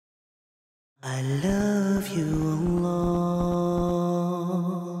I love you, Allah.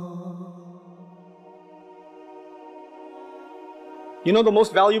 You know the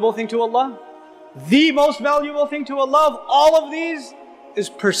most valuable thing to Allah? The most valuable thing to Allah of all of these is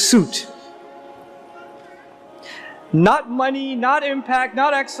pursuit. Not money, not impact,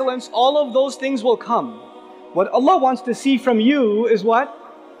 not excellence, all of those things will come. What Allah wants to see from you is what?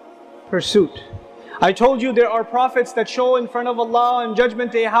 Pursuit. I told you there are prophets that show in front of Allah on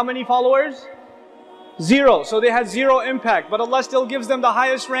Judgment Day how many followers? 0. So they had 0 impact, but Allah still gives them the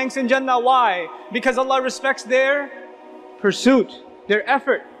highest ranks in Jannah. Why? Because Allah respects their pursuit, their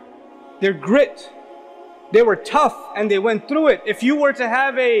effort, their grit. They were tough and they went through it. If you were to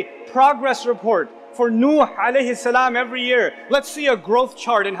have a progress report for Nuh alayhi salam every year, let's see a growth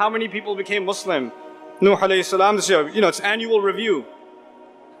chart in how many people became Muslim. Nuh alayhi salam, it's annual review.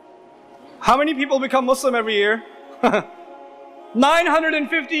 How many people become Muslim every year?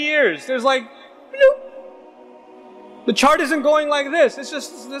 950 years. There's like, bloop. The chart isn't going like this. It's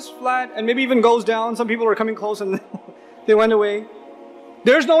just this flat and maybe even goes down. Some people are coming close and they went away.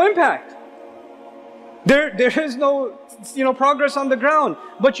 There's no impact. There is no progress on the ground.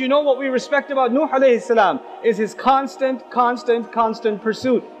 But you know what we respect about Nuh alayhi salam is his constant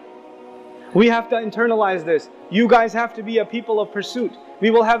pursuit. We have to internalize this. You guys have to be a people of pursuit. We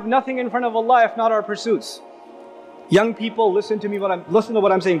will have nothing in front of Allah if not our pursuits. Young people, listen to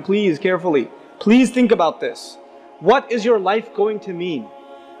what I'm saying, please, carefully. Please think about this. What is your life going to mean?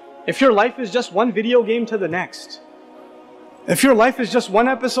 If your life is just one video game to the next, if your life is just one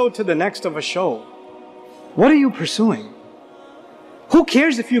episode to the next of a show, what are you pursuing? Who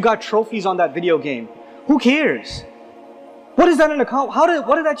cares if you got trophies on that video game? Who cares? What is that an account?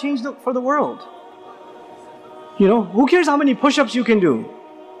 What did that change for the world? Who cares how many push-ups you can do?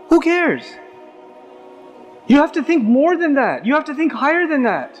 Who cares? You have to think more than that. You have to think higher than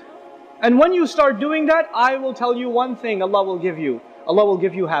that. And when you start doing that, I will tell you one thing Allah will give you. Allah will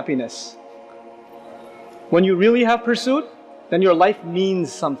give you happiness. When you really have pursuit, then your life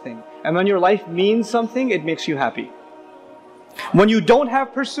means something. And when your life means something, it makes you happy. When you don't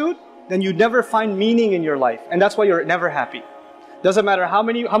have pursuit, then you never find meaning in your life. And that's why you're never happy. Doesn't matter how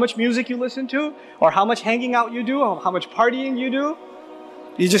much music you listen to, or how much hanging out you do, or how much partying you do,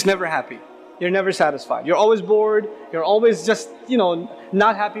 you're just never happy. You're never satisfied. You're always bored. You're always just,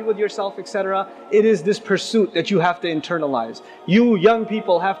 not happy with yourself, etc. It is this pursuit that you have to internalize. You young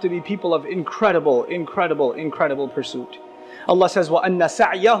people have to be people of incredible pursuit. Allah says, وَأَنَّ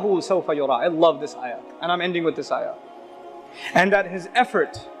سَعْيَهُ سَوْفَ يُرَى. I love this ayah. And I'm ending with this ayah. And that his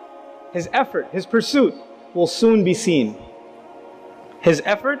effort, his pursuit will soon be seen. His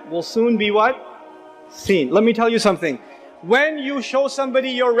effort will soon be what? Seen. Let me tell you something. When you show somebody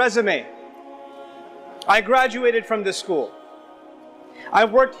your resume, I graduated from this school.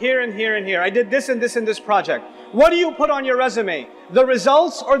 I've worked here and here and here. I did this and this and this project. What do you put on your resume? The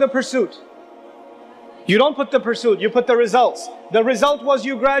results or the pursuit? You don't put the pursuit, you put the results. The result was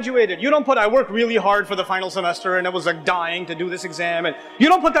you graduated. You don't put, I worked really hard for the final semester and I was like dying to do this exam. And you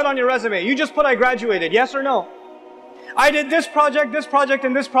don't put that on your resume. You just put, I graduated. Yes or no? I did this project,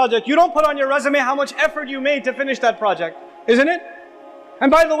 and this project. You don't put on your resume how much effort you made to finish that project, isn't it? And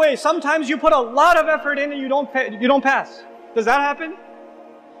by the way, sometimes you put a lot of effort in and you don't pass. Does that happen?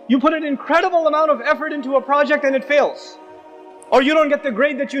 You put an incredible amount of effort into a project and it fails. Or you don't get the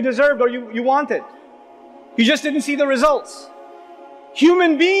grade that you deserved or you wanted. You just didn't see the results.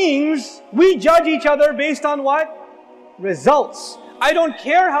 Human beings, we judge each other based on what? Results. I don't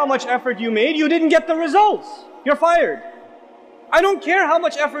care how much effort you made, you didn't get the results. You're fired. I don't care how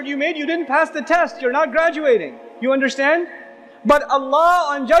much effort you made, you didn't pass the test, you're not graduating. You understand? But Allah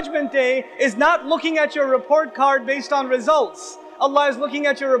on Judgment Day is not looking at your report card based on results. Allah is looking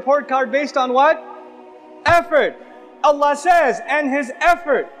at your report card based on what? Effort. Allah says, and his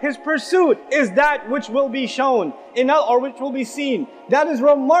effort, his pursuit is that which will be shown, or which will be seen. That is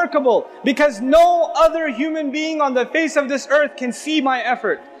remarkable because no other human being on the face of this earth can see my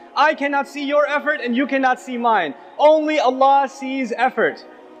effort. I cannot see your effort and you cannot see mine. Only Allah sees effort.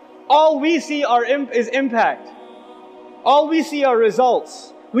 All we see is impact. All we see are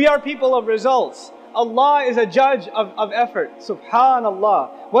results. We are people of results. Allah is a judge of effort.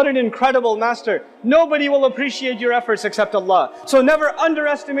 Subhanallah. What an incredible master. Nobody will appreciate your efforts except Allah. So never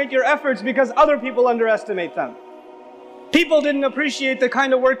underestimate your efforts because other people underestimate them. People didn't appreciate the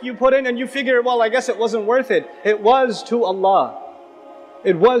kind of work you put in and you figure, well, I guess it wasn't worth it. It was to Allah.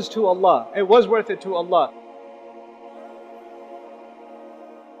 It was to Allah. It was worth it to Allah.